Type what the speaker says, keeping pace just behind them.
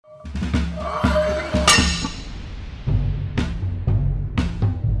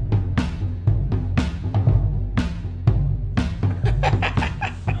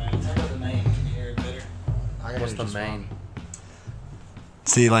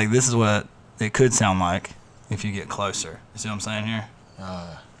See, like, this is what it could sound like if you get closer. You see what I'm saying here? All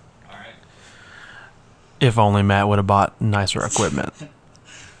right. If only Matt would have bought nicer equipment.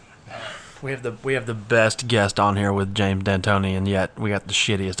 We have the best guest on here with James Dantoni, and yet we got the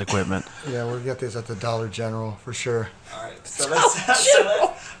shittiest equipment. Yeah, we'll get this at the Dollar General for sure. All right. So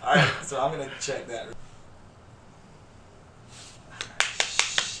I'm going to check that.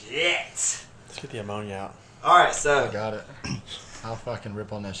 Shit. Let's get the ammonia out. All right, so. I got it. I'll fucking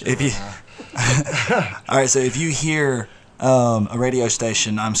rip on that shit All right, so if you hear a radio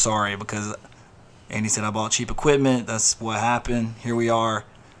station, I'm sorry, because Andy said I bought cheap equipment. That's what happened. Here we are.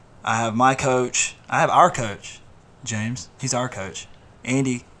 I have my coach. I have our coach, James. He's our coach.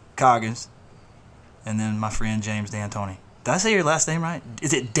 Andy Coggins. And then my friend James Dantoni. Did I say your last name right?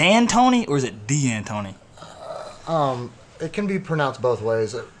 Is it Dantoni or is it D'Antoni? It can be pronounced both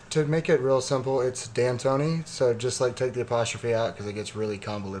ways. To make it real simple, it's Dantoni. So just like take the apostrophe out because it gets really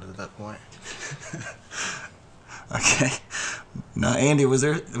convoluted at that point. Okay. Now, Andy, was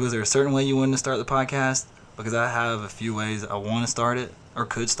there a certain way you wanted to start the podcast? Because I have a few ways I want to start it or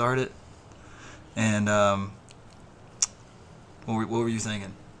could start it. And what were you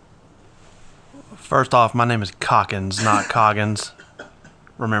thinking? First off, my name is Coggins, not Coggins.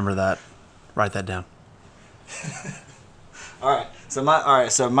 Remember that. Write that down. All right.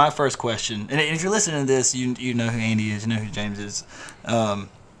 So my first question, and if you're listening to this, you know who Andy is, you know who James is. But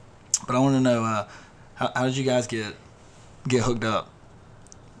I want to know how did you guys get hooked up?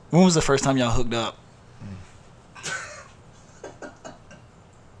 When was the first time y'all hooked up?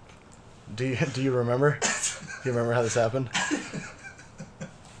 Do you remember? Do you remember how this happened?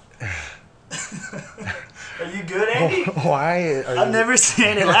 Are you good, Andy? Why? I've never seen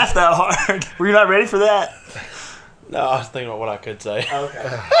Andy laugh that hard. Were you not ready for that? No, I was thinking about what I could say.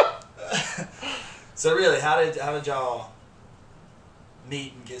 Okay. So really, how did y'all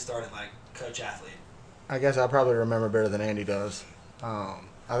meet and get started, like coach athlete? I guess I probably remember better than Andy does. I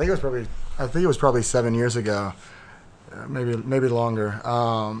think it was probably 7 years ago, maybe longer.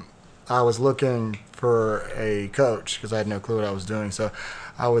 I was looking for a coach because I had no clue what I was doing. So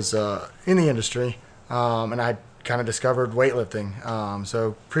I was in the industry, and I kind of discovered weightlifting.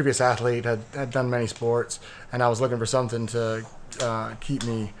 So previous athlete, had done many sports, and I was looking for something to keep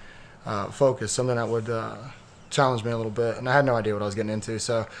me focused, something that would challenge me a little bit. And I had no idea what I was getting into.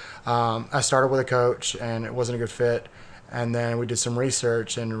 So I started with a coach, and it wasn't a good fit. And then we did some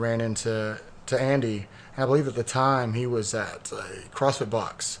research and ran into Andy. And I believe at the time he was at CrossFit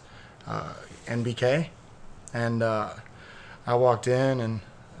Box, NBK. And I walked in, and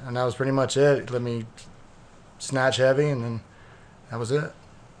that was pretty much it. He let me snatch heavy, and then that was it.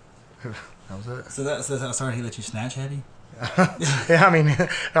 That was it. So that's sorry, he let you snatch heavy? Yeah, I mean,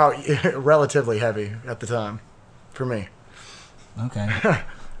 relatively heavy at the time for me. Okay.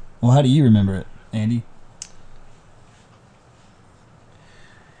 Well, how do you remember it, Andy?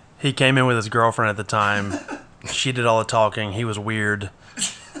 He came in with his girlfriend at the time. She did all the talking. He was weird.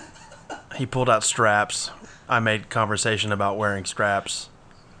 He pulled out straps. I made conversation about wearing straps.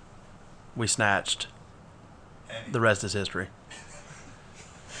 We snatched. The rest is history.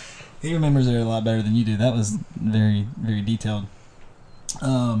 He remembers it a lot better than you do. That was very, very detailed.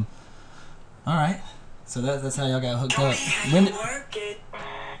 All right. So that's how y'all got hooked up. When did...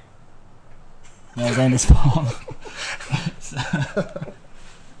 That was Andy's fault.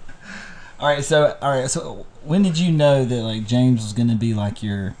 All right. So when did you know that like James was gonna be like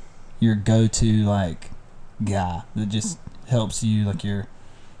your go-to like guy that just helps you, like your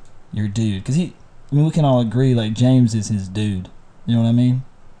dude? Because we can all agree like James is his dude. You know what I mean?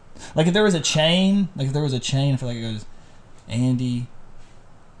 Like if there was a chain, I feel like it goes Andy,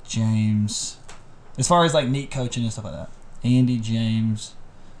 James. As far as like neat coaching and stuff like that, Andy, James.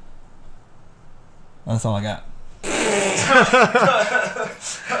 That's all I got.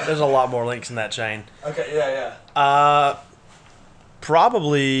 There's a lot more links in that chain. Okay, yeah.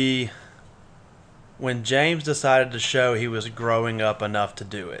 Probably when James decided to show he was growing up enough to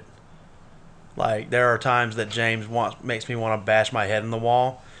do it. Like, there are times that James makes me want to bash my head in the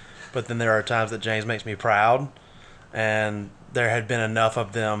wall, but then there are times that James makes me proud, and there had been enough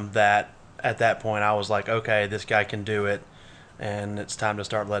of them that at that point I was like, okay, this guy can do it, and it's time to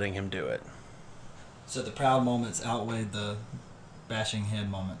start letting him do it. So the proud moments outweighed the bashing head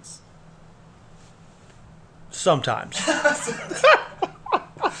moments. Sometimes.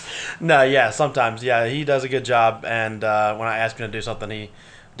 No, yeah, sometimes. Yeah, he does a good job, and when I ask him to do something, he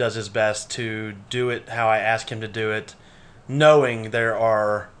does his best to do it how I ask him to do it, knowing there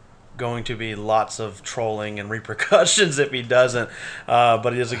are going to be lots of trolling and repercussions if he doesn't.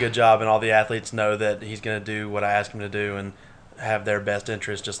 But he does a good job, and all the athletes know that he's going to do what I ask him to do, and have their best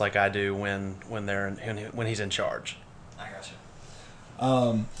interest just like I do when when he's in charge. I gotcha.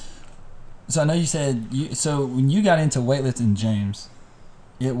 So I know you said so when you got into weightlifting, James,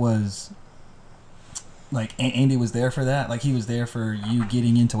 it was like Andy was there for that. Like he was there for you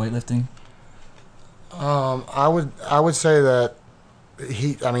getting into weightlifting. I would say that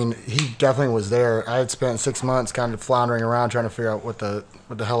he definitely was there. I had spent 6 months kind of floundering around trying to figure out what the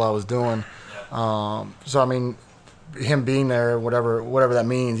hell I was doing. So I mean, him being there, whatever that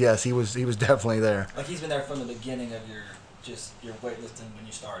means, yes, he was definitely there. Like he's been there from the beginning of your weightlifting when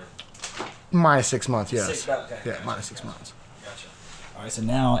you started. Minus 6 months, yes. Okay. Yeah, minus 6 months. Gotcha. All right, so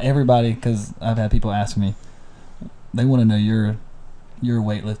now everybody, because I've had people ask me, they want to know your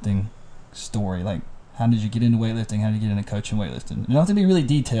weightlifting story. Like, how did you get into weightlifting? How did you get into coaching weightlifting? It don't have to be really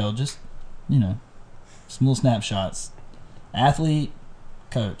detailed. Just, some little snapshots. Athlete,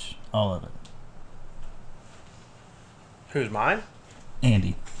 coach, all of it. Who's mine?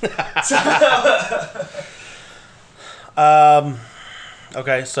 Andy.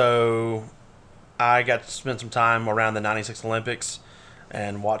 Okay, so I got to spend some time around the '96 Olympics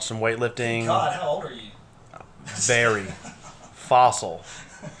and watch some weightlifting. God, how old are you? Very fossil.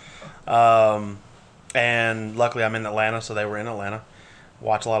 And luckily I'm in Atlanta, so they were in Atlanta.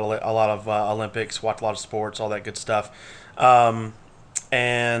 Watch a lot of Olympics, watch a lot of sports, all that good stuff.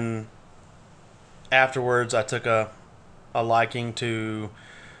 And afterwards, I took a liking to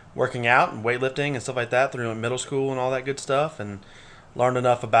working out and weightlifting and stuff like that through middle school and all that good stuff, and learned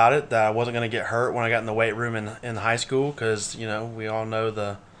enough about it that I wasn't going to get hurt when I got in the weight room in high school, because we all know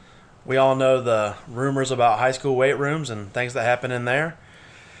the rumors about high school weight rooms and things that happen in there,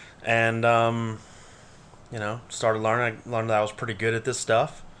 and started learning that I was pretty good at this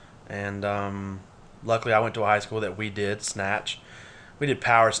stuff, and luckily I went to a high school that we did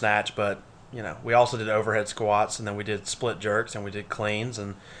power snatch, but we also did overhead squats, and then we did split jerks, and we did cleans,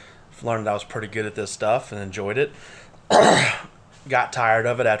 and learned that I was pretty good at this stuff and enjoyed it. Got tired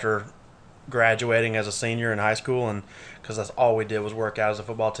of it after graduating as a senior in high school, and because that's all we did was work out as a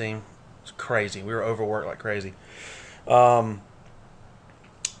football team. It was crazy. We were overworked like crazy.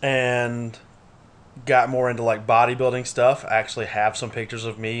 And got more into like bodybuilding stuff. I actually have some pictures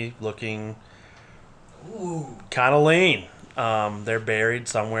of me looking kind of lean. They're buried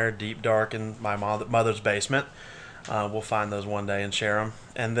somewhere deep dark in my mother's basement. We'll find those one day and share them.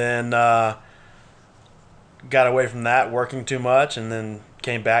 And then got away from that, working too much, and then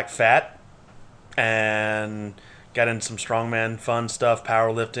came back fat and got into some strongman fun stuff,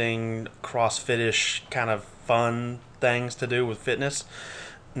 powerlifting, CrossFit-ish kind of fun things to do with fitness.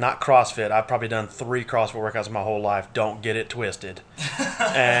 Not CrossFit. I've probably done 3 CrossFit workouts my whole life. Don't get it twisted.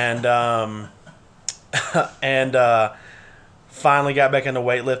 And finally got back into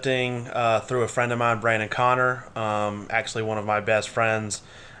weightlifting through a friend of mine, Brandon Connor, actually one of my best friends,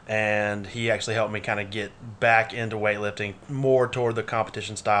 and he actually helped me kind of get back into weightlifting, more toward the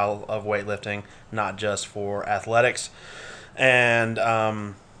competition style of weightlifting, not just for athletics. And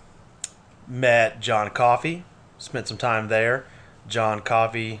met John Coffey, spent some time there. John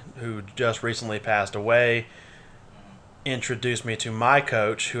Coffey, who just recently passed away, introduced me to my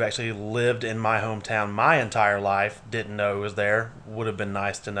coach, who actually lived in my hometown my entire life. Didn't know he was there. Would have been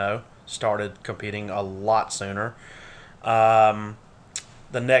nice to know. Started competing a lot sooner.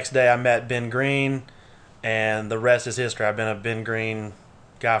 The next day I met Ben Green, and the rest is history. I've been a Ben Green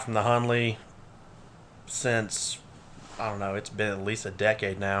guy from the Hunley since, I don't know, it's been at least a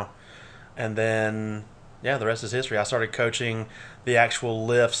decade now. And then, yeah, the rest is history. I started coaching the actual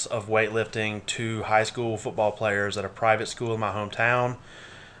lifts of weightlifting to high school football players at a private school in my hometown,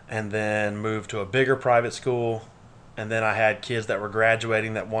 and then moved to a bigger private school. And then I had kids that were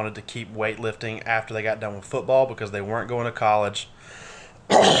graduating that wanted to keep weightlifting after they got done with football because they weren't going to college.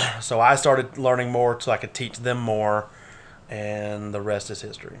 So I started learning more so I could teach them more, and the rest is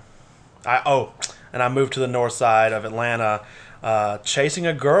history. And I moved to the north side of Atlanta, chasing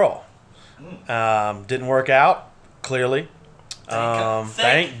a girl. Didn't work out, clearly.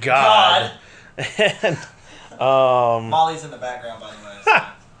 Thank God. And Molly's in the background, by the way. So.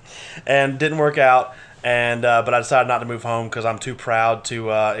 And didn't work out, and but I decided not to move home because I'm too proud to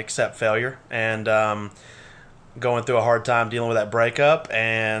accept failure, and going through a hard time dealing with that breakup.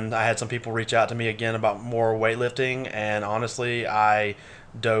 And I had some people reach out to me again about more weightlifting, and honestly, I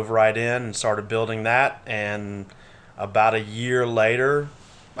dove right in and started building that. And about a year later,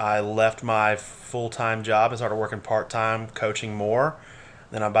 I left my full-time job and started working part-time, coaching more.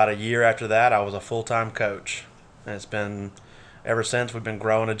 Then about a year after that, I was a full-time coach. And it's been ever since. We've been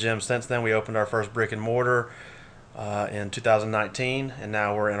growing a gym since then. We opened our first brick and mortar in 2019, and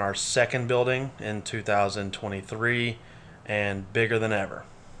now we're in our second building in 2023. and bigger than ever.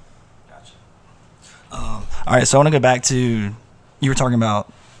 Gotcha. All right, so I want to go back to, you were talking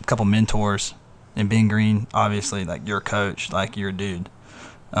about a couple mentors, and Ben Green, obviously, like your coach, like your dude,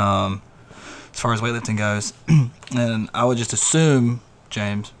 as far as weightlifting goes. And I would just assume,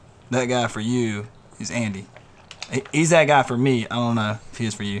 James, that guy for you is Andy. He's that guy for me. I don't know if he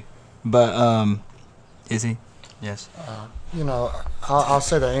is for you, but is he? Yes. You know, I'll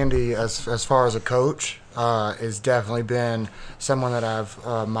say that Andy, as far as a coach, has definitely been someone that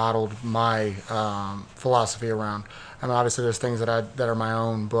I've modeled my philosophy around. I mean, obviously there's things that are my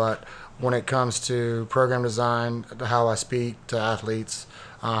own, but when it comes to program design, how I speak to athletes,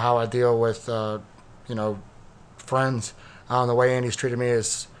 how I deal with friends, the way Andy's treated me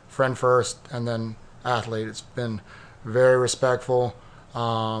is friend first and then athlete. It's been very respectful,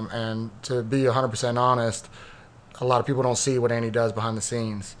 and to be 100% honest, a lot of people don't see what Andy does behind the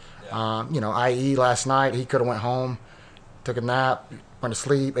scenes. Yeah. I.e. last night, he could have went home, took a nap, went to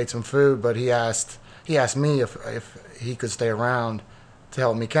sleep, ate some food, but he asked me if he could stay around to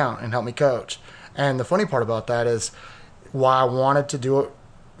help me count and help me coach. And the funny part about that is why I wanted to do it,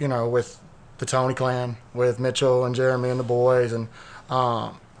 with the Tony clan, with Mitchell and Jeremy and the boys, and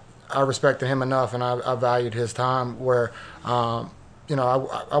I respected him enough, and I valued his time where, I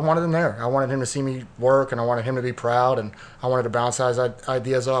wanted him there. I wanted him to see me work, and I wanted him to be proud, and I wanted to bounce his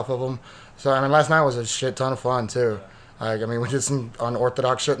ideas off of him. So, I mean, last night was a shit ton of fun, too. Like, I mean, we did some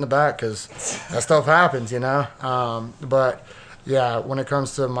unorthodox shit in the back because that stuff happens, But, yeah, when it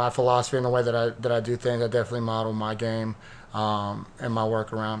comes to my philosophy and the way that I do things, I definitely model my game and my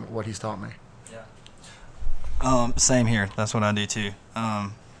work around what he's taught me. Yeah. Same here. That's what I do, too.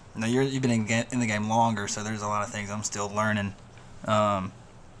 Now you've been in the game longer, so there's a lot of things I'm still learning.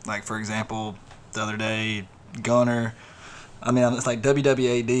 Like for example, the other day, Gunner. I mean, it's like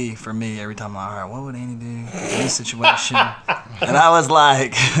WWAD for me every time. I'm like, all right, what would Andy do in this situation? And I was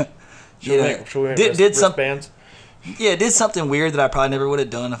like, did something. Yeah, did something weird that I probably never would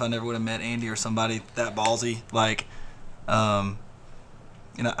have done if I never would have met Andy or somebody that ballsy. Like, I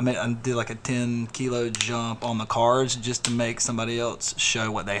did like a 10-kilo jump on the cards just to make somebody else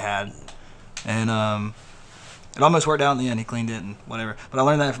show what they had. And it almost worked out in the end. He cleaned it and whatever. But I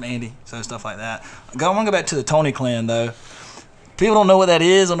learned that from Andy, so stuff like that. I want to go back to the Tony clan, though. People don't know what that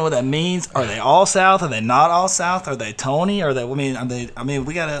is, don't know what that means. Are they all South? Are they not all South? Are they Tony? Are they? We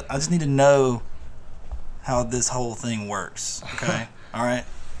gotta. I just need to know how this whole thing works. Okay. All right.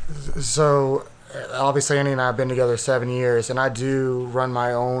 So, obviously, Andy and I have been together 7 years, and I do run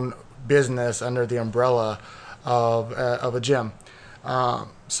my own business under the umbrella of a gym.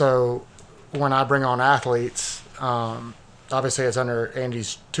 So, when I bring on athletes, obviously it's under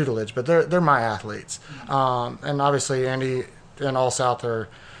Andy's tutelage, but they're my athletes. And obviously, Andy and All South they're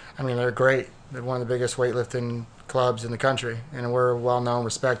great. They're one of the biggest weightlifting clubs in the country, and we're well known,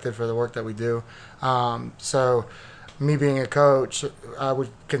 respected for the work that we do. So, me being a coach, I would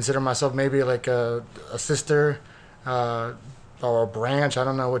consider myself maybe like a sister or a branch. I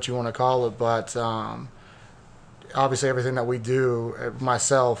don't know what you want to call it, but obviously everything that we do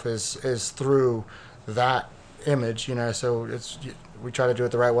myself is through that image, so we try to do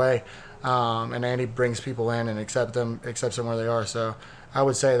it the right way. And Andy brings people in and accepts them where they are. So I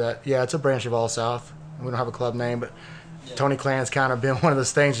would say that, yeah, it's a branch of All South. We don't have a club name, but Tony Clan's kind of been one of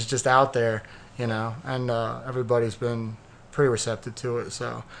those things that's just out there, and everybody's been pretty receptive to it.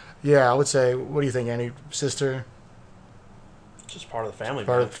 So, yeah, I would say, what do you think, Andy? Sister? Just part of the family.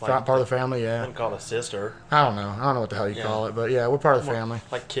 Part of the family, yeah. I wouldn't call it a sister. I don't know what the hell you call it, but yeah, we're part of the family.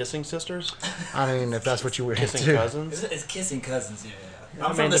 Like kissing sisters? I mean, if that's what you would kissing do. Cousins? It's kissing cousins, yeah.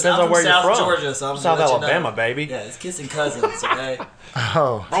 I'm from depends on where you're from. Georgia, so South Alabama, baby. Yeah, it's kissing cousins, okay?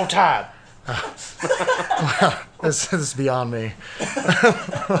 Oh. Wrong tide. This is beyond me.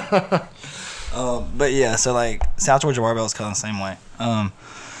 But yeah, so like South Georgia Barbell is kind of the same way.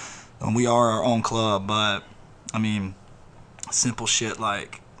 We are our own club, but I mean, simple shit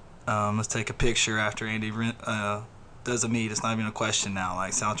like let's take a picture after Andy does a meet. It's not even a question now.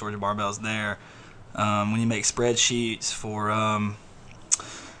 Like South Georgia Barbell's there. When you make spreadsheets for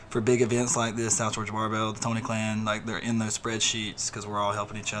big events like this, South Georgia Barbell, the Tony Clan, like they're in those spreadsheets because we're all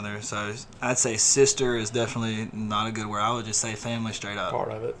helping each other. So I'd say sister is definitely not a good word. I would just say family straight up.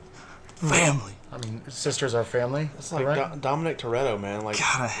 Part of it. Family. I mean, sisters are family. It's like Dominic Toretto, man. Like,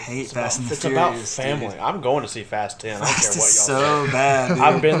 God, I hate Fast and the It's Furious. It's about family. Dude. I'm going to see Fast 10. I don't Fast care what y'all is say. so bad, dude.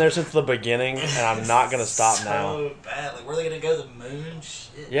 I've been there since the beginning, and I'm not going to stop now. So bad. Like, where are they going to go to the moon?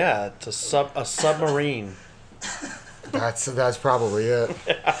 Shit. Yeah, it's a submarine. That's probably it. All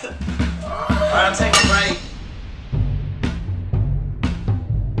right, I'm taking a break.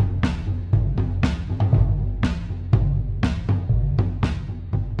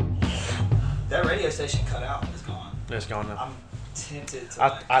 That radio station cut out and it's gone. It's gone now. I'm tempted to.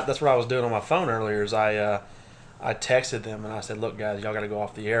 That's what I was doing on my phone earlier. Is I texted them and I said, "Look, guys, y'all got to go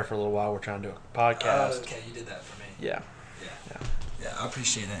off the air for a little while. We're trying to do a podcast." Okay, you did that for me. Yeah. Yeah, I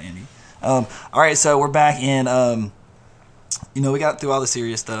appreciate that, Andy. All right, so we're back in. We got through all the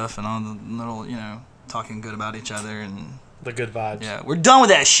serious stuff and all the little, talking good about each other and The good vibes. yeah, we're done with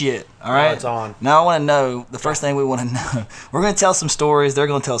that shit. All right, It's on. Now I want to know the first thing we want to know. We're gonna tell some stories. They're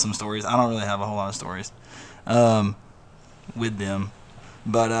gonna tell some stories. I don't really have a whole lot of stories with them,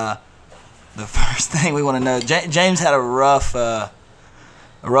 but the first thing we want to know. James had a rough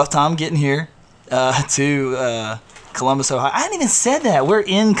time getting here to Columbus, Ohio. I hadn't even said that. We're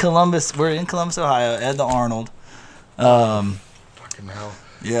in Columbus, Ohio, at the Arnold. Fucking hell.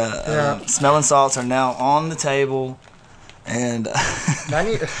 Yeah. Smelling salts are now on the table, and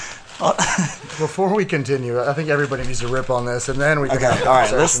Before we continue, I think everybody needs to rip on this, and then we can. okay. have a All right.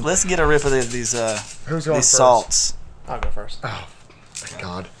 conversation. Let's get a rip of these Who's going these first? salts. I'll go first. Oh, thank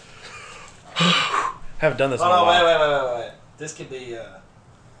God. Haven't done this in a Oh no! while. Wait. This could be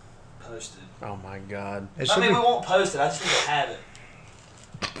posted. Oh my God. It I should mean, be. we won't post it. I just need to have it.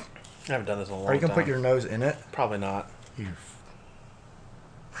 I haven't done this in a long Are you time. gonna put your nose in it? Probably not. You.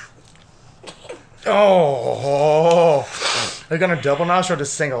 Oh, are you gonna double nostril or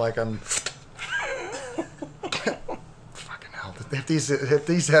just single like I'm? Fucking hell! If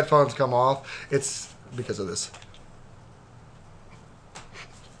these headphones come off, it's because of this.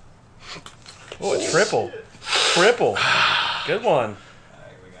 Oh, it's triple. Triple. Good one. All right,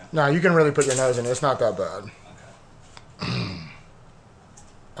 here we go. No, you can really put your nose in it. It's not that bad. Okay.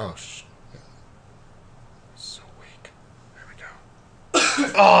 Oh, so weak. There we go.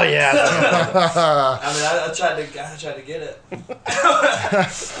 Oh yeah. I mean, I tried to get it.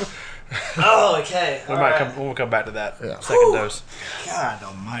 Oh, okay. We'll come back to that Yeah. second dose. God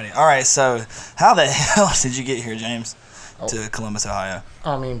Almighty. All right, so how the hell did you get here, James, to Columbus, Ohio?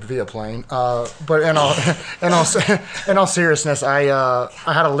 I mean, via plane. But in all seriousness, I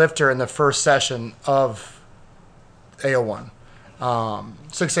had a lifter in the first session of AO1.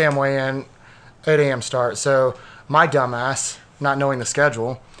 6 a.m. weigh-in, 8 a.m. start. So my dumbass, not knowing the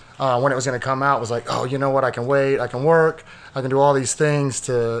schedule, when it was going to come out, was like, oh, you know what? I can wait. I can work. I can do all these things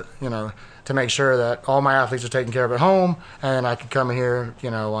to make sure that all my athletes are taken care of at home, and I can come in here,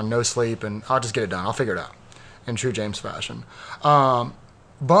 on no sleep, and I'll just get it done. I'll figure it out in true James fashion.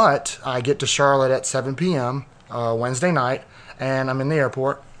 But I get to Charlotte at 7 p.m. Wednesday night, and I'm in the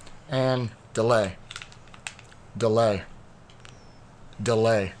airport, and delay.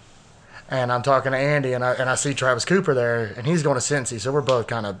 And I'm talking to Andy, and I see Travis Cooper there, and he's going to Cincy, so we're both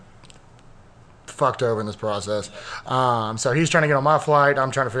kind of fucked over in this process. So he's trying to get on my flight.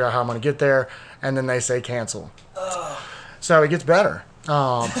 I'm trying to figure out how I'm going to get there, and then they say cancel. So it gets better.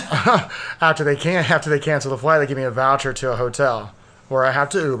 After they cancel the flight, they give me a voucher to a hotel where I have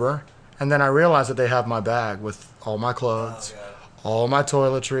to Uber, and then I realize that they have my bag with all my clothes, all my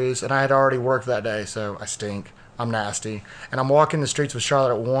toiletries, and I had already worked that day, so I stink. I'm nasty. And I'm walking the streets of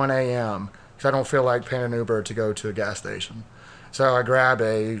Charlotte at 1 a.m. because I don't feel like paying an Uber to go to a gas station. So I grab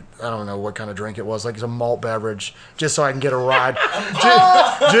I don't know what kind of drink it was, like it's a malt beverage, just so I can get a ride.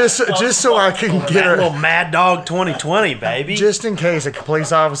 just so I can get A little Mad Dog 2020, baby. just in case a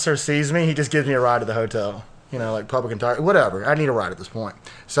police officer sees me, he just gives me a ride to the hotel. Like public and whatever. I need a ride at this point.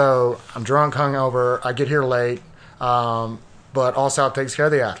 So I'm drunk, hungover. I get here late, but All South takes care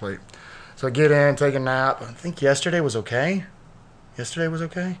of the athlete. So I get in, take a nap. I think yesterday was okay. Was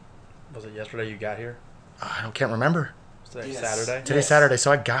it yesterday you got here? Can't remember. Today Saturday? Today's Saturday,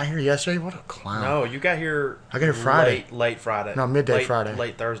 so I got here yesterday. What a clown. No, you got here. I got here Friday. Late Friday. No, midday Friday.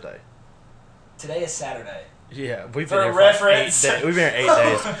 Late Thursday. Today is Saturday. Yeah, we've For been here reference. for 8 days. We've been here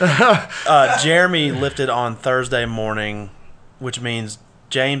 8 days. Jeremy lifted on Thursday morning, which means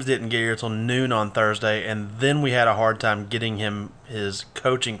James didn't get here till noon on Thursday, and then we had a hard time getting him his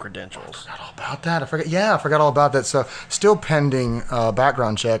coaching credentials. I forgot all about that. I forgot all about that. So still pending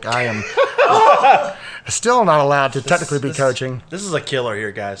background check. I am still not allowed to technically be coaching. This is a killer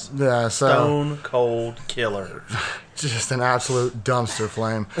here, guys. Yeah, so Stone cold killer. just an absolute dumpster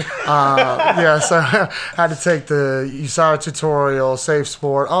flame. So I had to take the USADA tutorial, Safe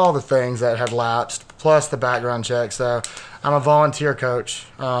Sport, all the things that had lapsed, plus the background check. So I'm a volunteer coach.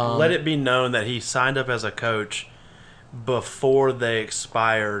 Let it be known that he signed up as a coach before they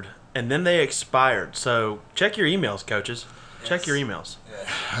expired, and then they expired. So check your emails, coaches. Check your emails.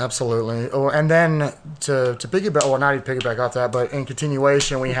 Absolutely. Oh, and then to piggyback, well, not even piggyback off that, but in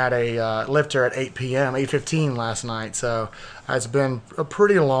continuation, we had a lifter at 8 p.m., 8:15 last night. So it's been a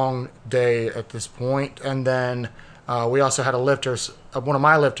pretty long day at this point. And then We also had one of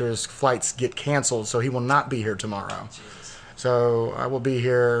my lifters' flights get canceled, so he will not be here tomorrow. Jesus. So I will be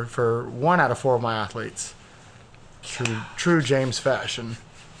here for 1 out of 4 of my athletes. True James fashion.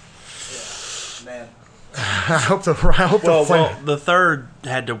 Yeah, man. I hope the flame. The third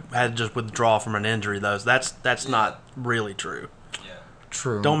had to just withdraw from an injury. Though that's not really true. Yeah.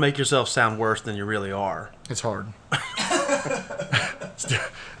 True. Don't make yourself sound worse than you really are. It's hard.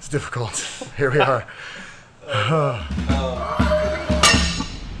 It's difficult. Here we are.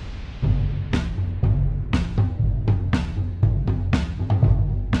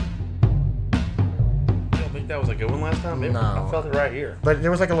 That was a good one last time? No. I felt it right here. But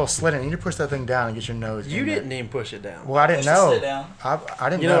there was like a little slit in it. You need to push that thing down and get your nose You in there. didn't even push it down. Well, I didn't Push the know. slit down. I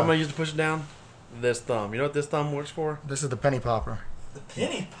didn't You know. know what I'm going to use to push it down? This thumb. You know what this thumb works for? This is the penny popper. The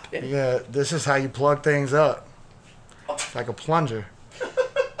penny. Yeah, this is how you plug things up. It's like a plunger.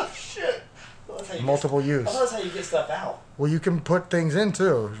 Shit. Multiple use. That's how you get stuff out. Well, you can put things in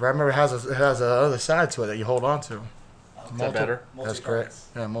too. Remember, it has a other side to it that you hold on to. Is that better? That's correct.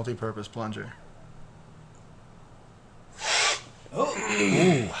 Yeah, multi-purpose plunger.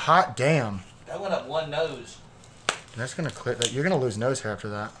 Ooh, hot damn. That went up one nose. That's gonna clear that. You're gonna lose nose hair after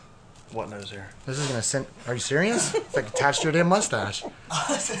that. What nose here? This is gonna send. Are you serious? It's like attached to your damn mustache. Like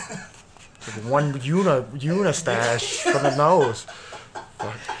one unistache from the nose.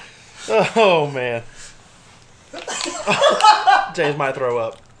 Fuck. Oh, man. James might throw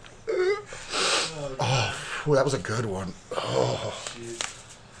up. Oh, ooh, that was a good one. Oh.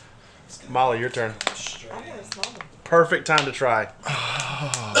 Molly, your turn. Perfect time to try.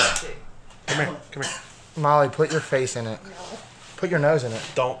 Come here. Molly, put your face in it. Put your nose in it.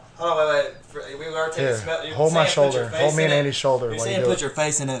 Don't. Hold on, wait. We are taking Here, smell. hold my shoulder. Hold me and Andy's shoulder You're while you saying do put it. your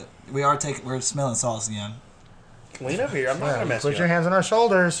face in it. We're smelling sauce again. Lean over here. I'm not going to mess Put you your up. hands on our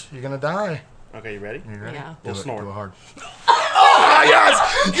shoulders. You're gonna die. Okay, you ready? You ready? Yeah. Do We'll it. snort. Do it hard. Oh,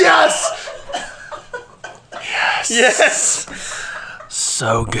 yes! Yes! Yes!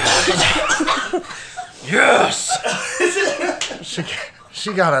 So good. Yes!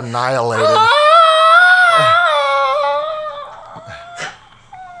 She got annihilated.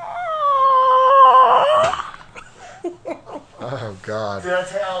 Oh God. Did I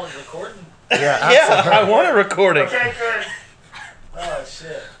tell you I was recording? Yeah. Yeah, I want it recording. Okay, good. Oh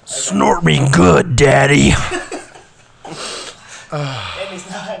shit. Snort me good, daddy. Amy's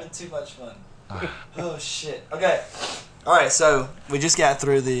not having too much fun. Oh shit. Okay. All right. So we just got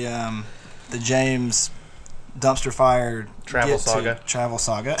through the James dumpster fire Travel saga. Travel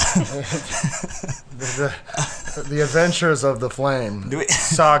saga. The Adventures of the Flame. Do we-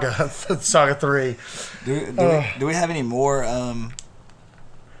 Saga 3. Do we have any more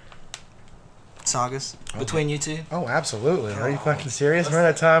sagas between you two? Oh, absolutely. Are you fucking serious? Remember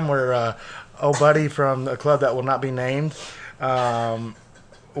that time where old buddy from a club that will not be named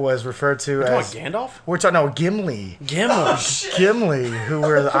was referred to as... Gandalf? We're talking about Gimli. Gimli. Gimli, who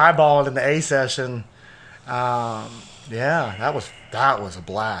were eyeballing in the A session. Yeah, that was a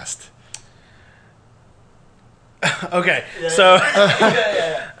blast. Okay, so...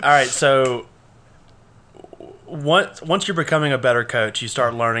 All right, so... Once you're becoming a better coach, you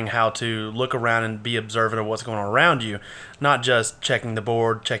start learning how to look around and be observant of what's going on around you, not just checking the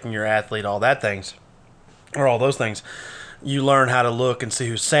board, checking your athlete, all those things. You learn how to look and see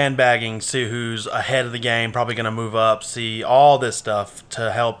who's sandbagging, see who's ahead of the game, probably going to move up, see all this stuff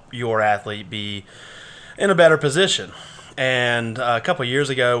to help your athlete be in a better position. And a couple of years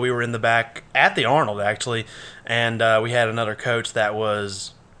ago, we were in the back at the Arnold, actually, and we had another coach that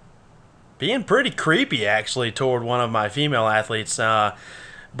was being pretty creepy, actually, toward one of my female athletes.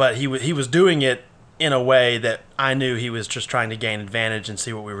 But he was doing it in a way that I knew he was just trying to gain advantage and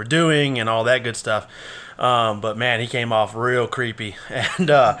see what we were doing and all that good stuff. But, man, he came off real creepy. And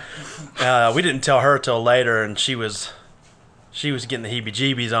we didn't tell her till later, and she was getting the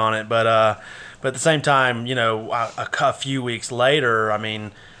heebie-jeebies on it. But at the same time, you know, a few weeks later, I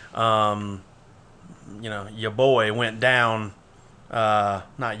mean, you know, your boy went down.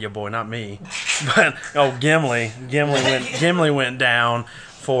 Not your boy, not me, but Gimli went down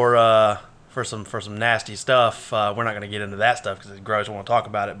for some nasty stuff. We're not going to get into that stuff because it's gross. We won't talk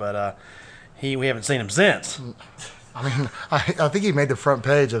about it, but we haven't seen him since. I mean, I think he made the front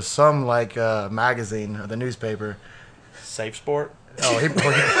page of some magazine or the newspaper. Safe Sport. Oh,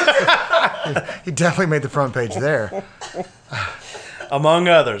 he definitely made the front page there. Among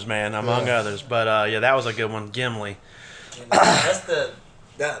others, man, among others. But yeah, that was a good one, Gimli. That's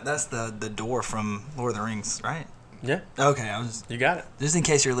the door from Lord of the Rings, right? Yeah. Okay, I was You got it. just in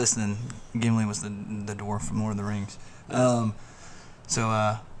case you're listening. Gimli was the door from Lord of the Rings. All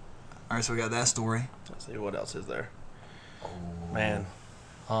right, so we got that story. Let's see what else is there. Man.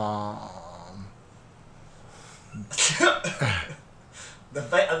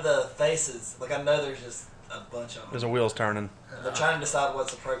 The faces, like I know there's just a bunch of them. There's a wheels turning. And they're trying to decide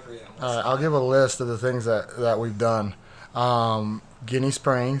what's appropriate. All right, I'll give a list of the things that we've done. Guinea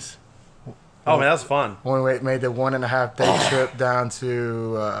Springs. Oh, man, that was fun. When we made the 1.5 day trip down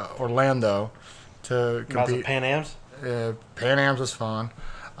to Orlando to About the compete. Pan Ams? Pan Am's was fun.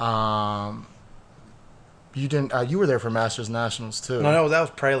 You didn't. You were there for Masters Nationals too. No, that was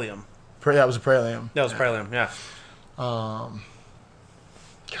Pralium. That was a prelim. That was Pralium, yeah. God.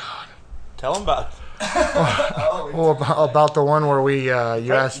 Tell them about Well, about the one where we you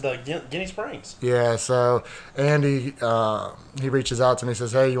asked. the Guinea Springs. Yeah. So Andy, he reaches out to me,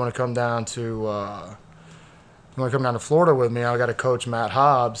 says, "Hey, you want to come down to Florida with me? I got to coach Matt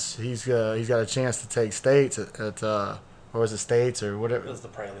Hobbs. He's got a chance to take states at what was it, states or whatever." It was the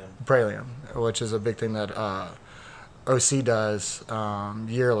Pralium. Pralium, which is a big thing that OC does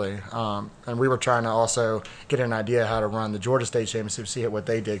yearly. And we were trying to also get an idea how to run the Georgia State Championship, see what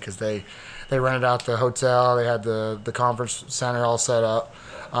they did, because they rented out the hotel, they had the conference center all set up.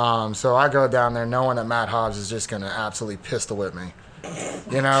 So I go down there knowing that Matt Hobbs is just going to absolutely pistol whip me.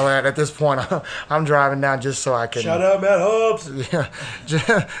 You know, at this point, I'm driving down just so I can... Shout out Matt Hobbs! Yeah,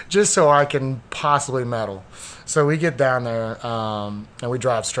 just so I can possibly medal. So we get down there, and we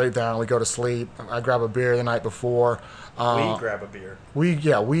drive straight down. We go to sleep. I grab a beer the night before. We grab a beer. We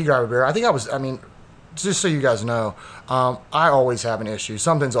grab a beer. I mean, just so you guys know, I always have an issue.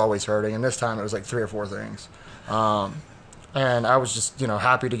 Something's always hurting, and this time it was like 3 or 4 things. And I was just,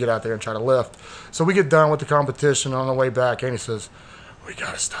 happy to get out there and try to lift. So we get done with the competition. On the way back, and he says, "We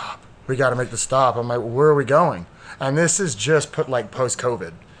got to stop. We got to make the stop." I'm like, well, "Where are we going?" And this is just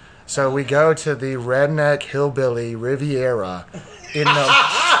post-COVID. So we go to the redneck hillbilly Riviera in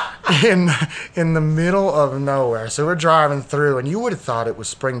the middle of nowhere. So we're driving through, and you would have thought it was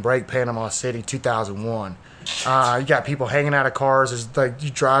spring break Panama City 2001. You got people hanging out of cars. It's like you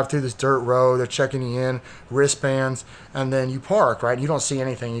drive through this dirt road. They're checking you in, wristbands, and then you park, right? You don't see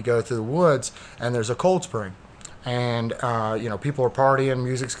anything. You go through the woods, and there's a cold spring. And, people are partying,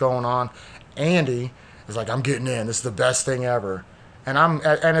 music's going on. Andy is like, "I'm getting in. This is the best thing ever." And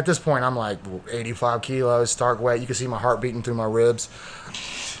at this point, I'm like 85 kilos, stark weight. You can see my heart beating through my ribs.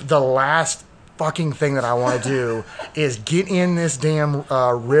 The last fucking thing that I want to do is get in this damn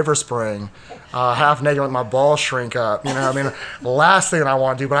river spring, half naked with my balls shrink up. Last thing that I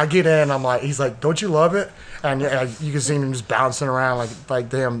want to do. But I get in, I'm like, he's like, "Don't you love it?" And you can see him just bouncing around like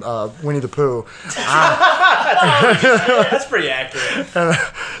damn Winnie the Pooh. That's pretty accurate.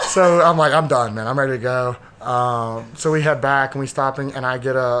 So I'm like, I'm done, man. I'm ready to go. So we head back and we stop and I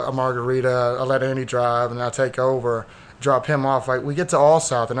get a margarita. I let Andy drive and I take over, drop him off. Like we get to All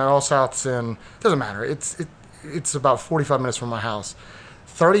South, and that All South's doesn't matter. It's about 45 minutes from my house.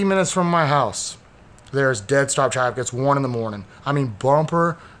 30 minutes from my house, there's dead stop traffic. It's 1 a.m. I mean,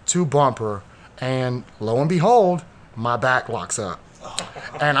 bumper to bumper, and lo and behold, my back locks up.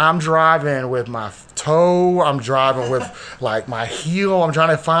 And I'm driving with my toe, I'm driving with like my heel, I'm trying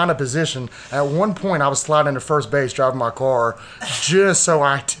to find a position. At one point I was sliding to first base driving my car just so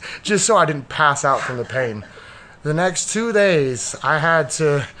I didn't pass out from the pain. The next 2 days I had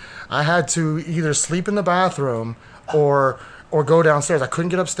to either sleep in the bathroom or go downstairs. I couldn't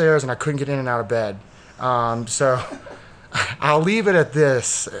get upstairs and I couldn't get in and out of bed. So I'll leave it at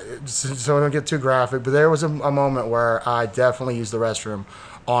this so I don't get too graphic, but there was a moment where I definitely used the restroom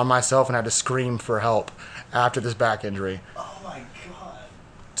on myself and had to scream for help after this back injury. Oh my God.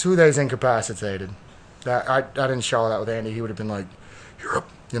 2 days incapacitated. I didn't show that with Andy. He would have been like, "You're up,"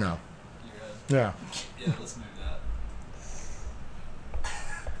 You're good. Yeah. Yeah, let's move that.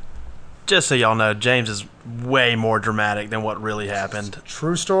 Just so y'all know, James is way more dramatic than what really happened.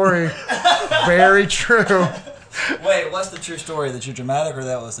 True story. Very true. Wait, what's the true story? That you're dramatic, or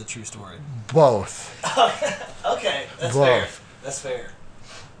that was the true story? Both. Okay, that's Both. fair. That's fair.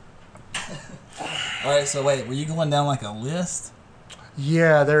 All right, so wait, were you going down like a list?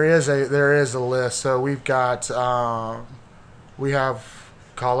 Yeah, there is a list. So we've got we have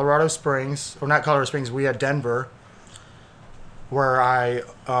Colorado Springs, or not Colorado Springs. We had Denver, where I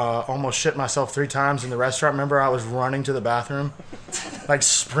almost shit myself 3 times in the restaurant. Remember, I was running to the bathroom, like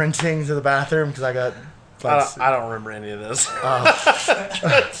sprinting to the bathroom because I got. I don't remember any of this. He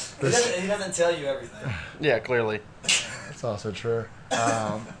doesn't tell you everything. Yeah, clearly. That's also true.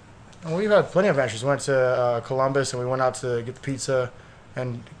 And we've had plenty of adventures. We went to Columbus and we went out to get the pizza,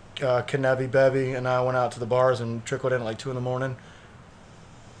 and Kenevi Bevy and I went out to the bars and trickled in at like 2 a.m. Remember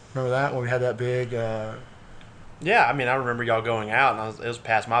that when we had that big? Yeah, I mean, I remember y'all going out, and it was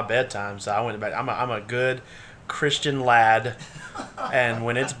past my bedtime, so I went back. I'm a good, Christian lad, and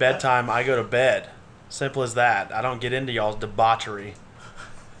when it's bedtime, I go to bed. Simple as that. I don't get into y'all's debauchery.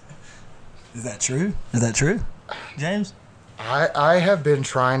 Is that true? Is that true, James? I have been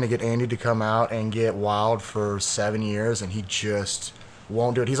trying to get Andy to come out and get wild for 7 years, and he just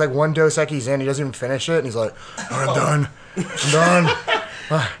won't do it. He's like one Dos Equis in, he doesn't even finish it, and he's like, I'm done. I'm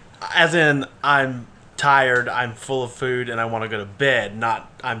done. As in, I'm tired, I'm full of food, and I want to go to bed,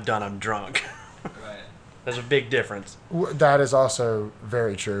 not I'm done, I'm drunk. Right. There's a big difference. That is also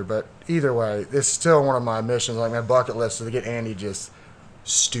very true, but either way, it's still one of my missions, like my bucket list, is to get Andy just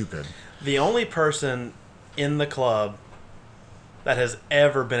stupid. The only person in the club that has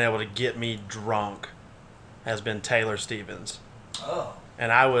ever been able to get me drunk has been Taylor Stevens. Oh.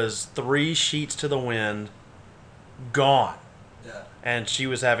 And I was 3 sheets to the wind, gone. Yeah. And she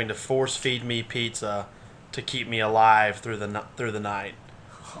was having to force feed me pizza to keep me alive through the night.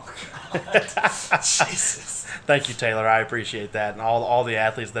 Oh, God. Jesus. Thank you, Taylor. I appreciate that. And all the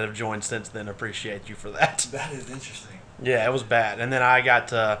athletes that have joined since then appreciate you for that. That is interesting. Yeah, it was bad. And then I got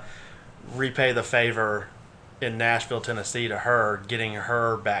to repay the favor in Nashville, Tennessee to her, getting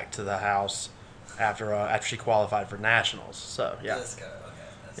her back to the house after she qualified for nationals. So, yeah. Let's go.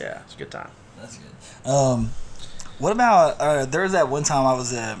 Okay. Yeah, it's a good time. That's good. What about there was that one time I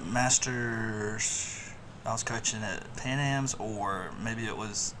was at Masters. I was coaching at Pan Am's, or maybe it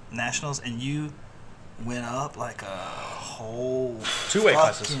was Nationals, and you went up like a whole 2 weight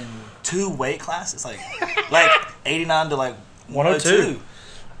classes. 2 weight classes, like 89 to like 102.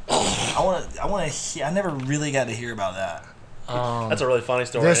 I want to. I never really got to hear about that. That's a really funny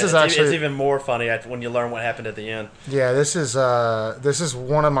story. This is it's actually even more funny when you learn what happened at the end. Yeah, this is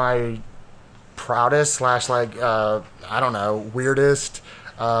one of my proudest / I don't know, weirdest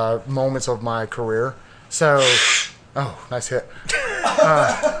moments of my career. So, oh, nice hit.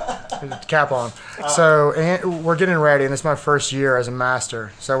 Cap on. So we're getting ready, and it's my first year as a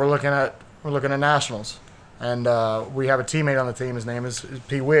master. So we're looking at nationals, and we have a teammate on the team. His name is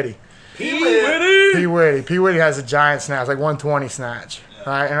P. Whitty. P. Whitty has a giant snatch, like 120 snatch. Yeah.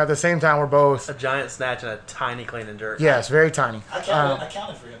 Right, and at the same time, we're both a giant snatch and a tiny clean and jerk. Yes, very tiny. I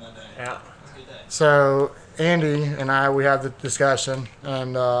counted for him that day. Yeah, that's a good day. So Andy and we had the discussion,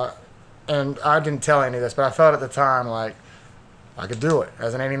 and I didn't tell any of this, but I felt at the time like I could do it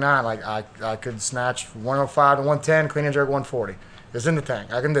as an 89. Like I could snatch 105 to 110, clean and jerk 140. It's in the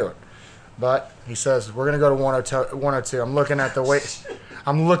tank. I can do it. But he says we're gonna go to 102. I'm looking at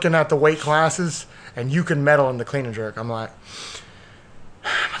the weight classes, and you can medal in the clean and jerk. I'm like,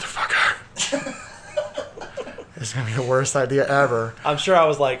 motherfucker. It's gonna be the worst idea ever. I'm sure I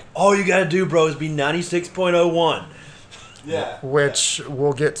was like, all you gotta do, bro, is be 96.01. Yeah. Which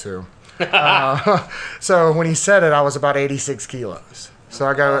we'll get to. So when he said it, I was about 86 kilos. So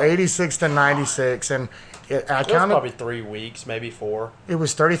I go 86 to 96, and I It was probably 3 weeks, maybe 4. It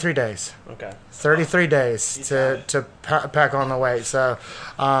was 33 days. Okay. 33 days to pack on the weight. So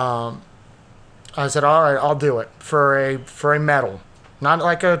I said, all right, I'll do it for a medal. Not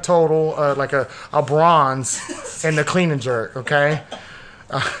like a total, like a bronze in the clean and jerk, okay?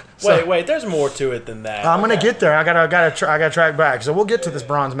 Wait, there's more to it than that. I'm gonna get there. I gotta track back. So we'll get to this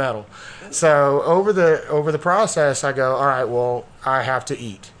bronze medal. So over the process, I go, all right, well, I have to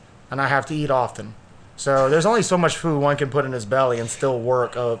eat, and I have to eat often. So there's only so much food one can put in his belly and still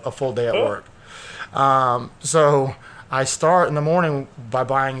work a full day at work. So I start in the morning by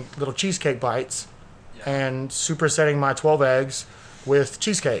buying little cheesecake bites and supersetting my 12 eggs with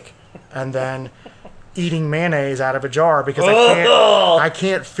cheesecake, and then eating mayonnaise out of a jar because I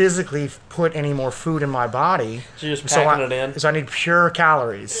can't physically put any more food in my body. So you're just packing it in? So I need pure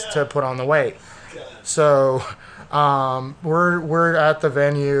calories to put on the weight. So we're at the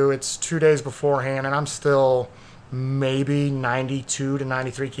venue. It's 2 days beforehand, and I'm still maybe 92 to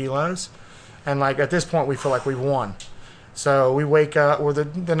 93 kilos. And like at this point, we feel like we've won. So we wake up, or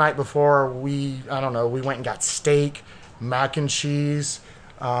the night before, we went and got steak, mac and cheese,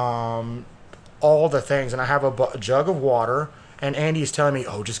 all the things. And I have a jug of water, and Andy's telling me,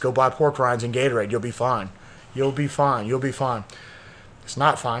 oh, just go buy pork rinds and Gatorade. You'll be fine. You'll be fine. You'll be fine. It's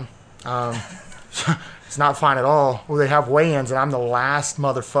not fine. It's not fine at all. Well, they have weigh-ins, and I'm the last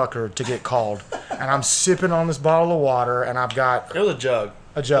motherfucker to get called. And I'm sipping on this bottle of water, and I've got... It was a jug.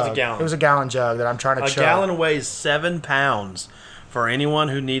 A jug. It was a gallon. It was a gallon jug that I'm trying to chug. A gallon weighs 7 pounds. For anyone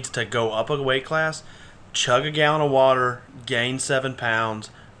who needs to go up a weight class, chug a gallon of water, gain 7 pounds.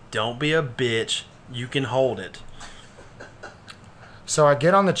 Don't be a bitch. You can hold it. So I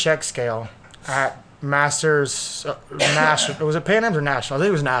get on the check scale at Masters National. Was it Pan Am's or National? I think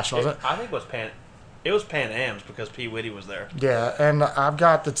it was National. I think it was Pan. It was Pan Am's because P. Whitty was there. Yeah, and I've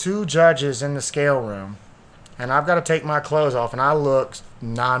got the two judges in the scale room, and I've got to take my clothes off, and I look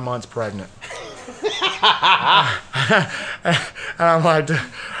 9 months pregnant. And I'm like,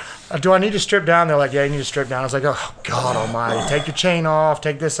 do I need to strip down? They're like, yeah, you need to strip down. I was like, oh, God almighty. Take your chain off.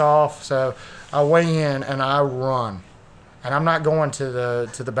 Take this off. So I weigh in, and I run. And I'm not going to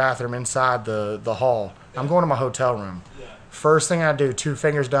the bathroom inside the hall. I'm going to my hotel room. First thing I do, 2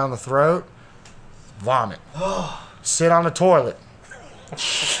 fingers down the throat, vomit. Sit on the toilet.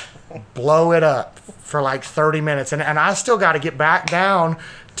 Blow it up for like 30 minutes. And I still got to get back down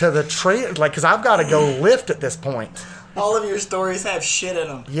to the tree, like, because I've got to go lift at this point. All of your stories have shit in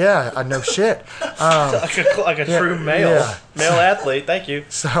them. Yeah, I know shit. like a true male athlete. Thank you.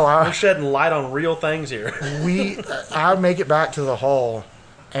 So we're shedding light on real things here. I make it back to the hall,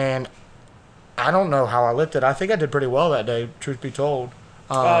 and I don't know how I lifted. I think I did pretty well that day, truth be told.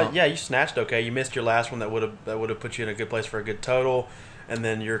 Yeah, you snatched okay. You missed your last one that would have put you in a good place for a good total. And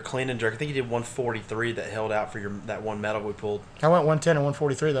then your clean and jerk, I think you did 143 that held out for that one medal we pulled. I went 110 and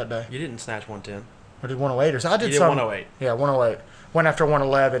 143 that day. You didn't snatch 110. I did 108 or so. I did you did some, 108. Yeah, 108. Went after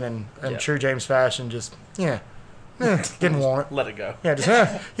 111 and true James fashion, just, didn't want it. Let it go. Yeah, just,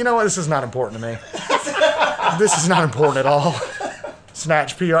 you know what? This is not important to me. This is not important at all.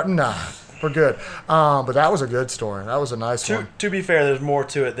 Snatch PR, nah. We're good. But that was a good story. That was a nice one. To be fair, there's more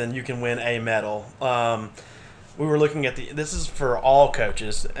to it than you can win a medal. We were looking at this is for all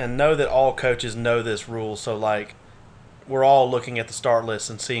coaches, and know that all coaches know this rule. So, like, we're all looking at the start list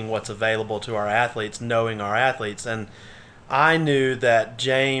and seeing what's available to our athletes, knowing our athletes. And I knew that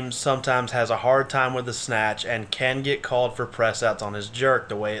James sometimes has a hard time with the snatch and can get called for press outs on his jerk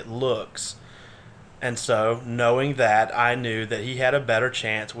the way it looks. And so, knowing that, I knew that he had a better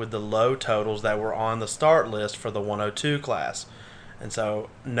chance with the low totals that were on the start list for the 102 class. And so,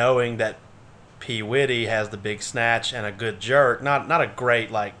 knowing that P. Whitty has the big snatch and a good jerk, not a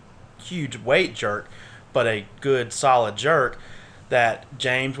great, like, huge weight jerk, but a good, solid jerk, that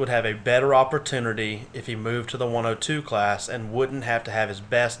James would have a better opportunity if he moved to the 102 class and wouldn't have to have his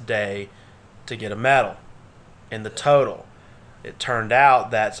best day to get a medal in the total. It turned out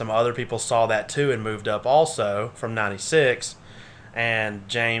that some other people saw that too and moved up also from 96, and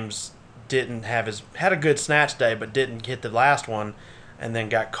James had a good snatch day but didn't hit the last one, and then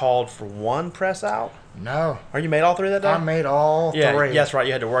got called for one press out. No. Or you made all 3 that day? I made all 3. Yeah, that's right.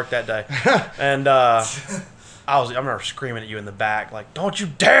 You had to work that day. And I remember screaming at you in the back, like, don't you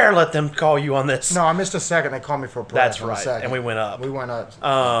dare let them call you on this. No, I missed a second. They called me for a press. That's right. And we went up.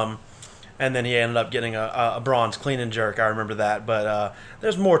 And then he ended up getting a bronze clean and jerk. I remember that. But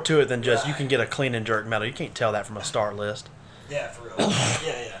there's more to it than just you can get a clean and jerk medal. You can't tell that from a start list. Yeah, for real.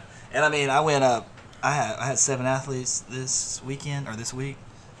 Yeah. And I mean, I went up. I had 7 athletes this week, and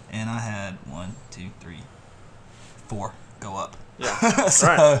I had 1, 2, 3, 4 go up. Yeah. So,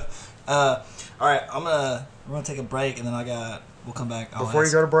 right. All right, we're gonna take a break, and then we'll come back. Before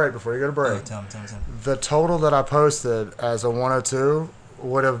you go to break. Oh, tell me. The total that I posted as a 102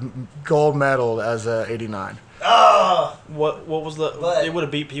 would have gold medaled as a 89. Oh! What was it would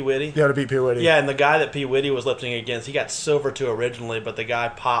have beat P. Whitty? Yeah, to beat P. Whitty. Yeah, and the guy that P. Whitty was lifting against, he got silver too originally, but the guy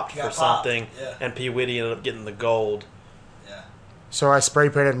popped for something, and P. Whitty ended up getting the gold. Yeah. So I spray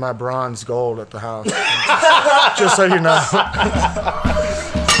painted my bronze gold at the house. Just so you know.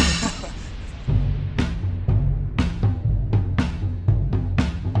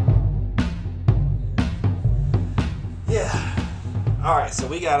 Yeah. All right, so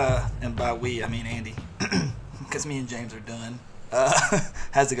we gotta, and by we I mean Andy, because me and James are done.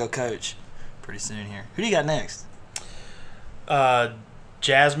 Has to go coach pretty soon here. Who do you got next?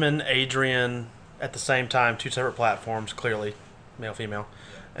 Jasmine, Adrian, at the same time, 2 separate platforms, clearly, male, female.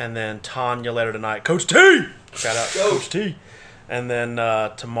 And then Tanya later tonight, Coach T! Shout out Coach T. And then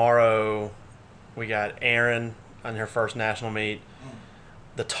tomorrow we got Erin on her first national meet,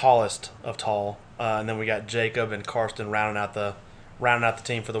 the tallest of tall. And then we got Jacob and Karsten rounding out the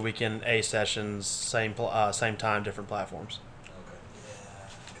team for the weekend A sessions, same time, different platforms.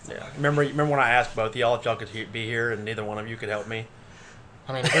 Okay. Yeah. Remember when I asked both of y'all if y'all could be here and neither one of you could help me?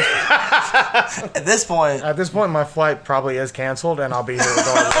 I mean, at this point, my flight probably is canceled, and I'll be here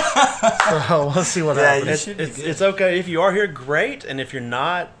regardless. So we'll see what happens. It's okay. If you are here, great. And if you're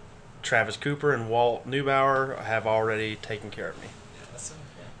not, Travis Cooper and Walt Neubauer have already taken care of me.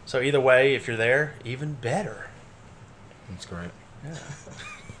 So either way, if you're there, even better. That's great. Yeah.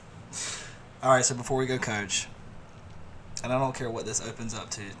 All right, so before we go coach, and I don't care what this opens up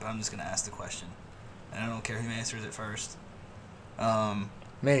to, but I'm just going to ask the question. And I don't care who answers it first.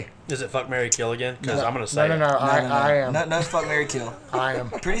 Me. Is it fuck, marry, kill again? Because I'm going to say No. I am. No, fuck, marry, kill. I am.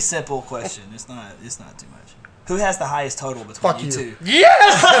 Pretty simple question. It's not too much. Who has the highest total between Fuck you you. two?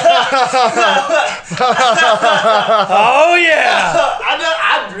 Yes! Oh, yeah!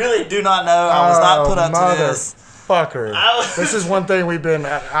 I really do not know. I was not put up to this. Fucker. This is one thing we've been.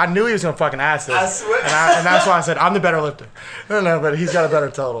 I knew he was gonna fucking ask this. I swear. And that's why I said I'm the better lifter. No, but he's got a better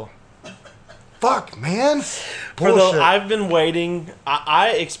total. Fuck, man. Bullshit. I've been waiting.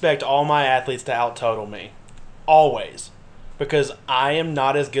 I expect all my athletes to out-total me. Always. Because I am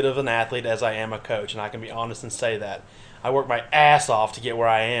not as good of an athlete as I am a coach, and I can be honest and say that. I work my ass off to get where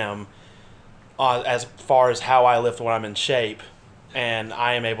I am as far as how I lift when I'm in shape, and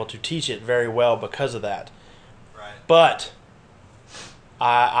I am able to teach it very well because of that. Right. But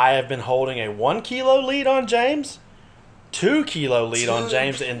I have been holding a 1 kilo lead on James, 2 kilo lead on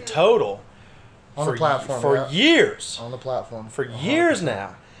James in total on the platform for years. On the platform. For years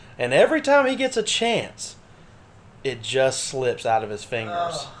now. And every time he gets a chance, it just slips out of his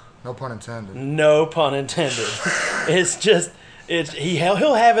fingers. No pun intended. No pun intended. It's just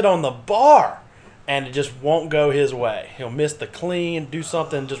he'll have it on the bar and it just won't go his way. He'll miss the clean, do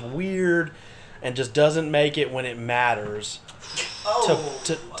something just weird, and just doesn't make it when it matters.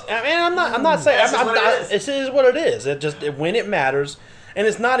 I mean, I'm not saying it is what it is. When it matters. And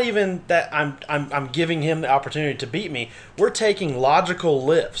it's not even that I'm giving him the opportunity to beat me. We're taking logical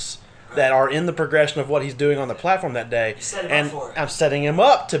lifts that are in the progression of what he's doing on the platform that day, and I'm setting him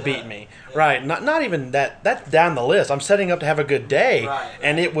up to beat me. Yeah. Right? Not even that. That's down the list. I'm setting up to have a good day,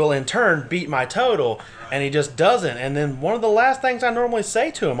 and it will in turn beat my total. And he just doesn't. And then one of the last things I normally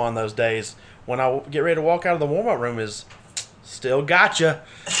say to him on those days when I get ready to walk out of the warm up room is, "Still gotcha,"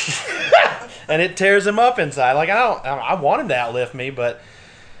 and it tears him up inside. Like I want him to outlift me, but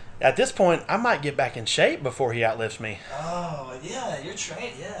at this point, I might get back in shape before he outlifts me. Oh, yeah, you're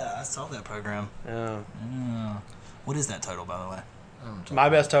trained. Yeah, I saw that program. Yeah. What is that total, by the way? My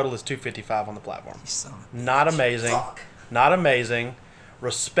best total is 255 on the platform. Not amazing. Fuck. Not amazing.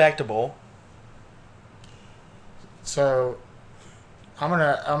 Respectable. So, I'm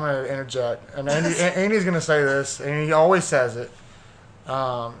gonna interject, and Andy's gonna say this, and he always says it. There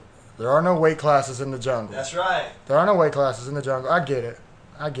are no weight classes in the jungle. That's right. There are no weight classes in the jungle. I get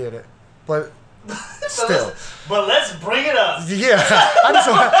it, but still. But let's bring it up. Yeah, I just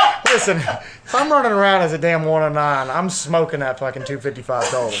want listen. If I'm running around as a damn 109, I'm smoking that fucking 255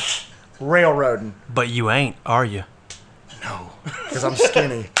 total, railroading. But you ain't, are you? No, because I'm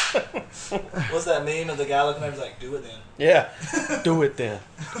skinny. What's that meme of the guy looking at him like, "Do it then"? Yeah. Do it then.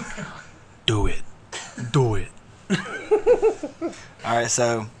 Do it. Do it. All right,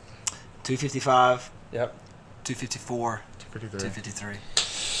 so 255. Yep. 254. 253.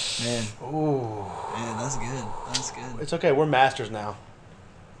 Man. Ooh. Man, that's good. That's good. It's okay. We're masters now.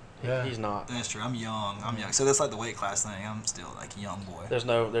 Yeah. He's not. That's true. I'm young. So that's like the weight class thing. I'm still like a young boy. There's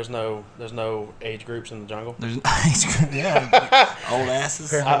no age groups in the jungle. There's yeah. Old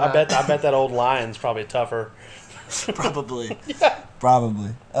asses. I bet that old lion's probably tougher. Probably. Yeah.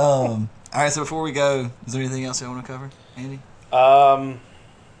 Probably. All right. So before we go, is there anything else you want to cover, Andy?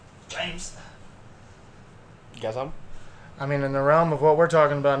 James. You got something? I mean, in the realm of what we're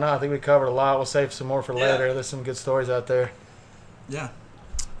talking about now, I think we covered a lot. We'll save some more for later. There's some good stories out there. Yeah.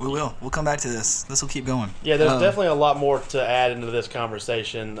 We will. We'll come back to this. This will keep going. Yeah, there's definitely a lot more to add into this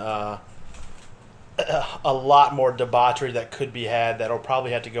conversation. A lot more debauchery that could be had that'll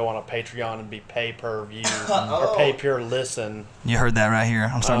probably have to go on a Patreon and be pay-per-view or pay-per-listen. You heard that right here.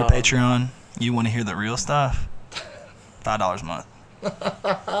 I'm starting a Patreon. You want to hear the real stuff? $5 a month.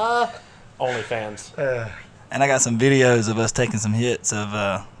 OnlyFans. And I got some videos of us taking some hits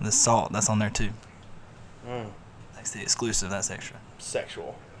of this salt. That's on there too. That's the exclusive. That's extra.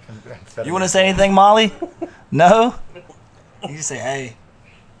 Sexual. You want to say anything, Molly? No? You just say, hey.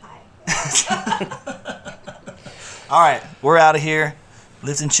 All right, we're out of here.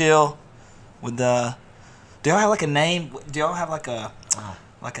 Lift and chill with the. Do y'all have like a name? Do y'all have like a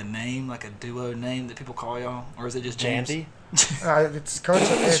name, like a duo name that people call y'all, or is it just James? Andy? It's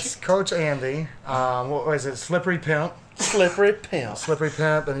Coach Andy. What was it? Slippery Pimp. Slippery Pimp. Slippery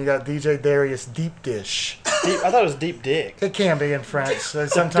Pimp, and you got DJ Darius Deep Dish. I thought it was Deep Dick. It can be in French. So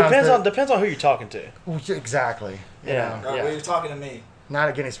sometimes depends on who you're talking to. Exactly. Yeah. Right, well, you're talking to me. Not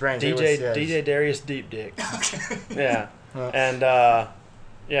at Guinness Range. DJ Darius Deep Dick. Yeah. And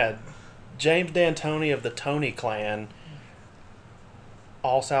James Dantoni of the Tony Clan.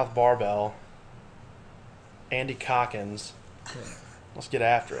 All South Barbell. Andy Coggins. Let's get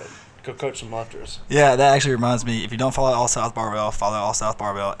after it. go coach some lifters. Yeah, that actually reminds me. If you don't follow All South Barbell, follow All South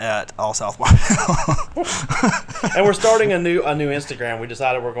Barbell at All South Barbell. And we're starting a new Instagram. We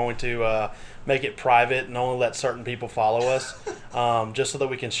decided we're going to make it private and only let certain people follow us, just so that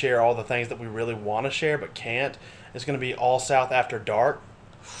we can share all the things that we really want to share but can't. It's going to be All South After Dark.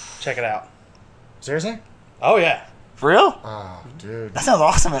 Check it out. Seriously? Oh yeah. For real? Oh, dude. That sounds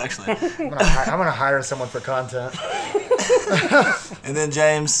awesome, actually. I'm gonna hire someone for content. And then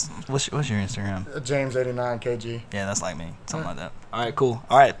James, what's your Instagram? James 89 kg. Yeah, that's like me. Something like that. All right, cool.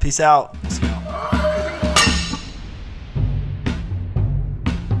 All right, peace out. Let's go.